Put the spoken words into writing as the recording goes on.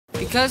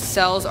Because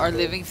cells are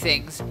living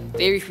things,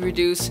 they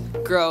reproduce,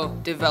 grow,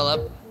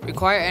 develop,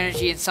 require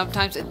energy, and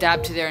sometimes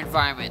adapt to their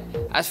environment.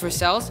 As for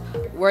cells,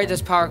 where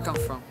does power come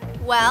from?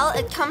 Well,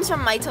 it comes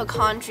from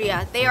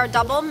mitochondria. They are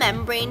double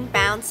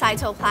membrane-bound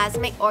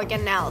cytoplasmic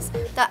organelles.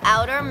 The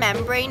outer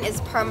membrane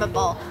is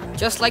permeable.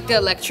 Just like the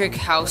electric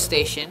house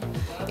station,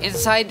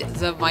 inside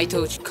the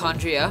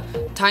mitochondria,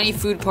 tiny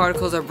food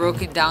particles are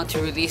broken down to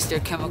release their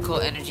chemical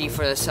energy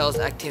for the cell's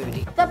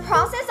activity. The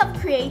process of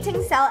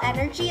creating cell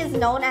energy is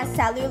known as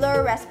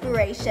cellular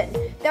respiration.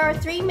 There are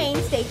three main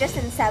stages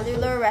in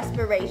cellular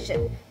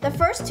respiration. The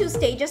first two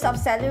stages of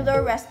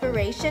cellular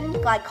respiration,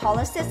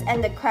 glycolysis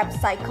and the Krebs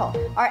cycle,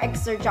 are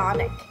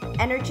exergonic,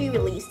 energy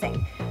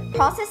releasing,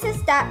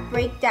 processes that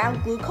break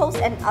down glucose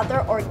and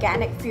other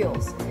organic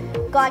fuels.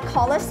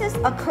 Glycolysis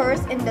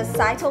occurs in the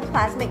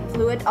cytoplasmic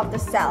fluid of the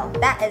cell,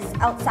 that is,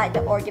 outside the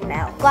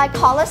organelle.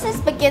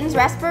 Glycolysis begins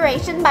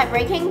respiration by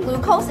breaking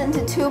glucose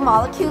into two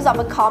molecules of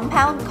a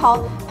compound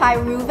called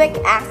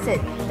pyruvic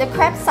acid. The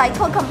Krebs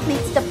cycle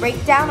completes the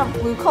breakdown of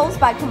glucose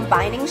by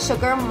combining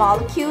sugar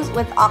molecules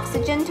with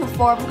oxygen to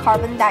form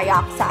carbon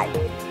dioxide.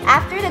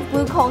 After the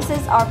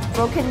glucoses are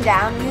broken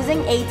down using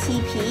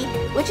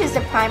ATP, which is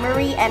the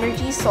primary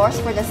energy source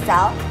for the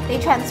cell, they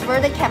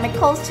transfer the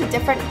chemicals to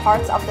different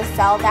parts of the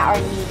cell that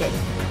are needed.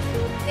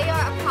 They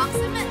are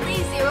approximately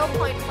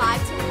 0.5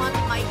 to 1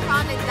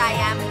 micron in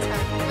diameter.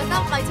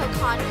 Without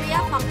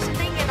mitochondria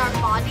functioning in our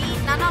body,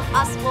 none of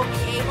us will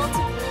be able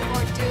to move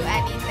or do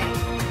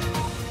anything.